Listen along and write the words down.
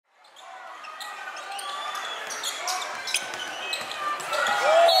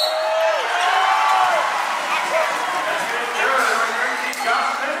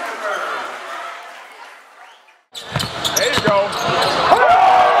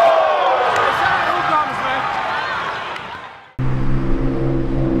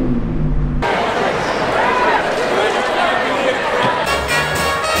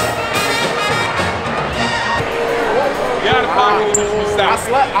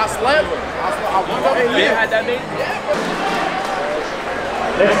I slept. I woke up and had that baby?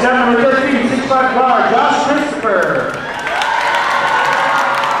 Next down, number 13, 6'5" guard, Josh Christopher.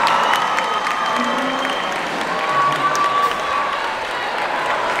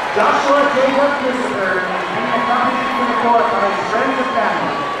 Joshua Jaygup Christopher is being accompanied to the court by his friends and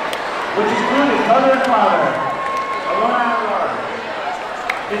family, which include his mother and father, Alona and Laura,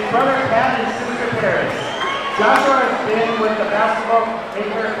 his brother Pat and sister Paris. Joshua has been with the basketball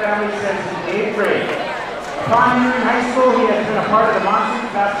Mayfair family since his 8th grade. Upon entering high school, he has been a part of the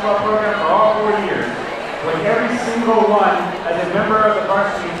Monsoons basketball program for all 4 years, with every single one as a member of the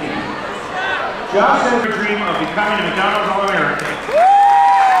varsity team. Josh has a dream of becoming a McDonald's All-American.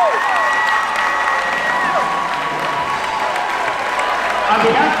 On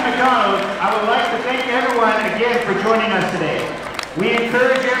behalf of McDonald's, I would like to thank everyone again for joining us today. We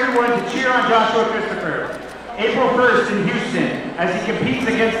encourage everyone to cheer on Joshua Christopher, April 1st in Houston, as he competes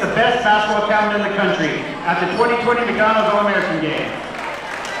against the best basketball talent in the country at the 2020 McDonald's All-American Games.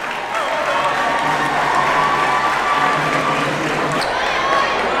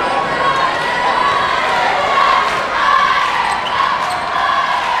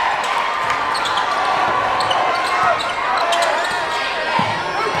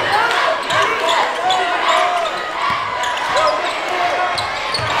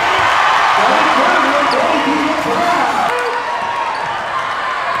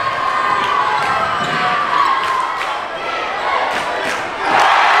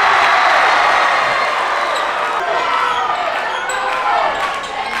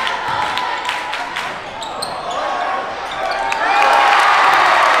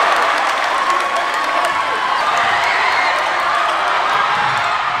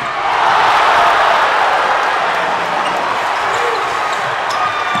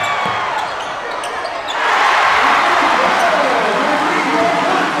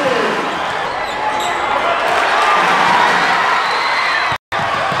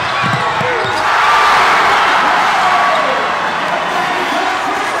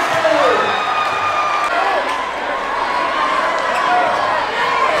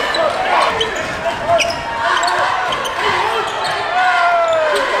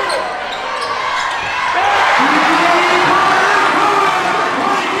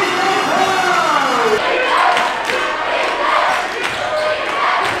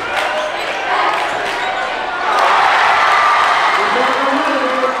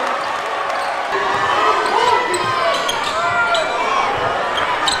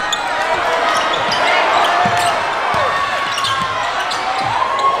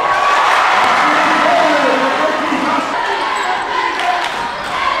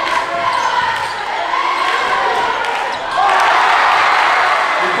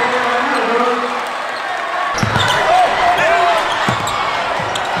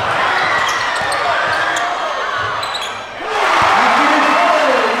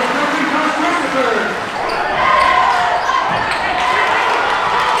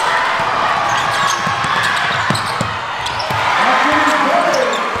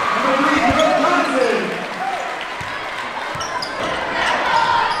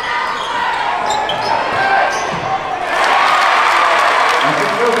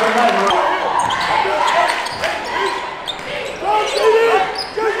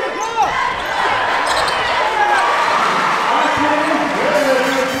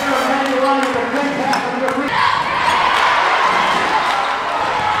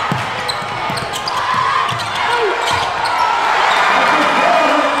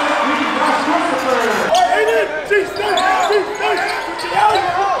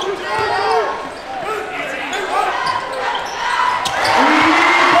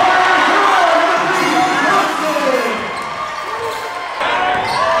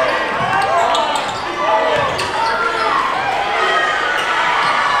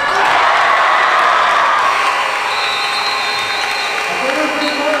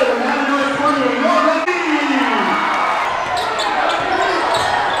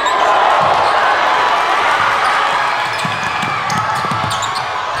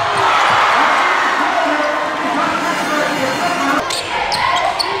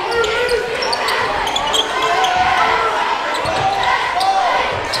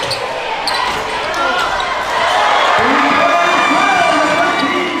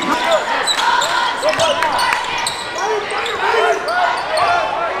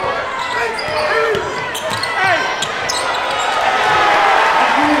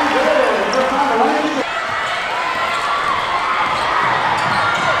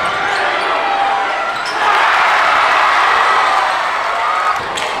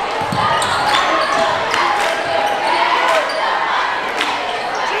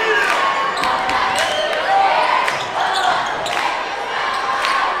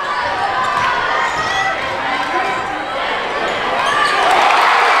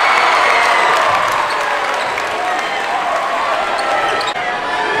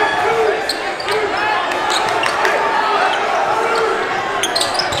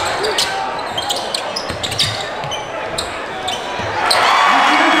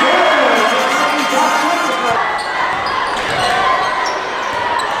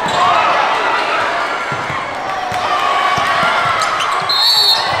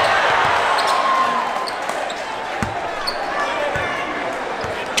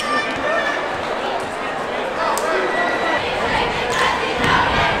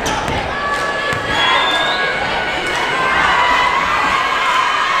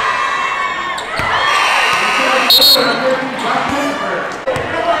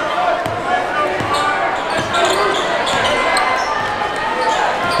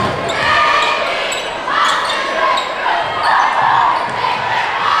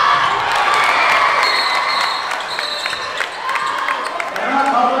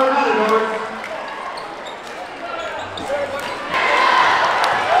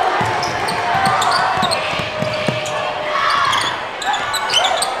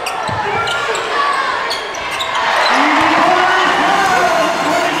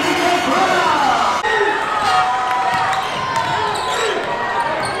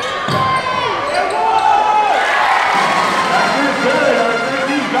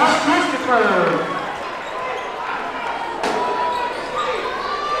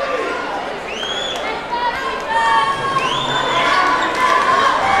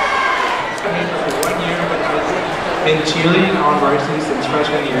 been cheerleading on varsity since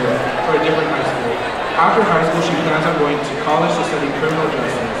freshman year for a different high school. After high school, she plans on going to college to study criminal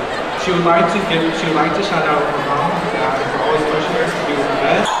justice. She would like to shout out her mom and dad for always pushing her to do her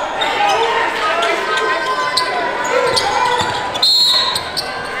best.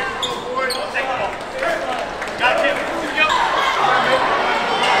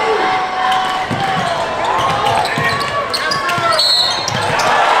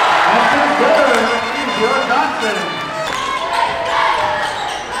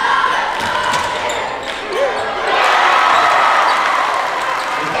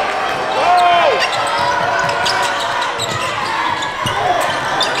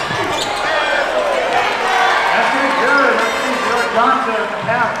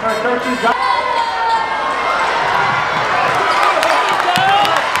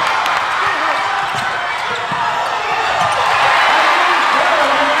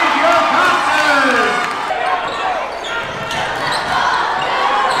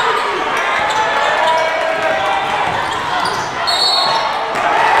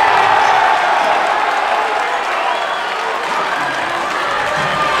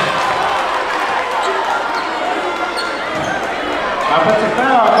 Offensive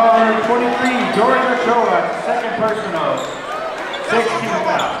foul, call number 23, George Ochoa, second personal. 16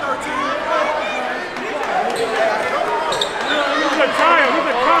 foul. He's a child. You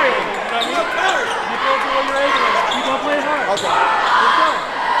go to where you're able. You go play hard. Okay. Let's go.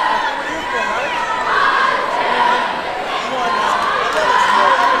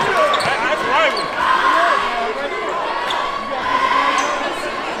 That's right.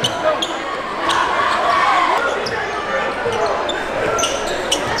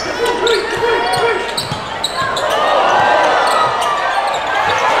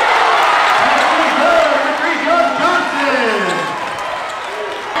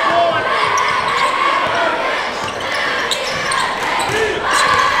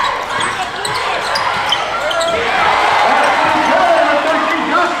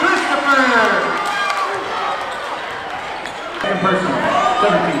 Personal,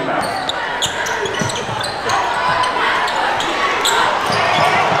 17 foul.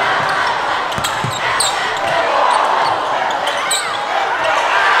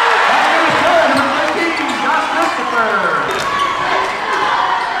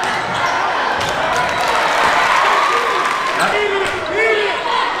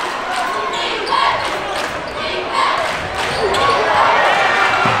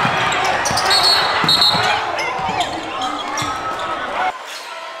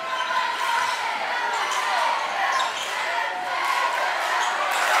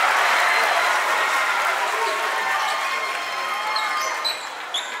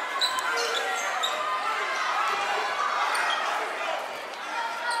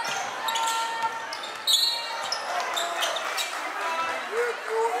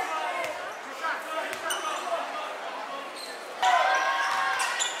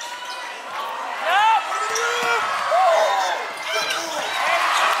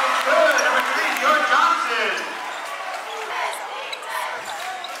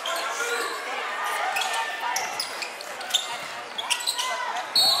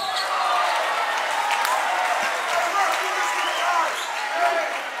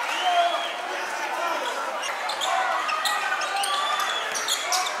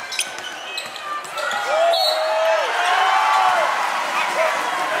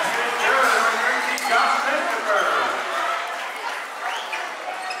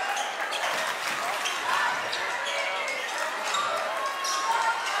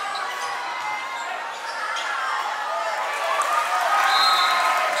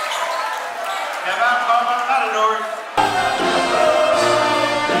 Matador.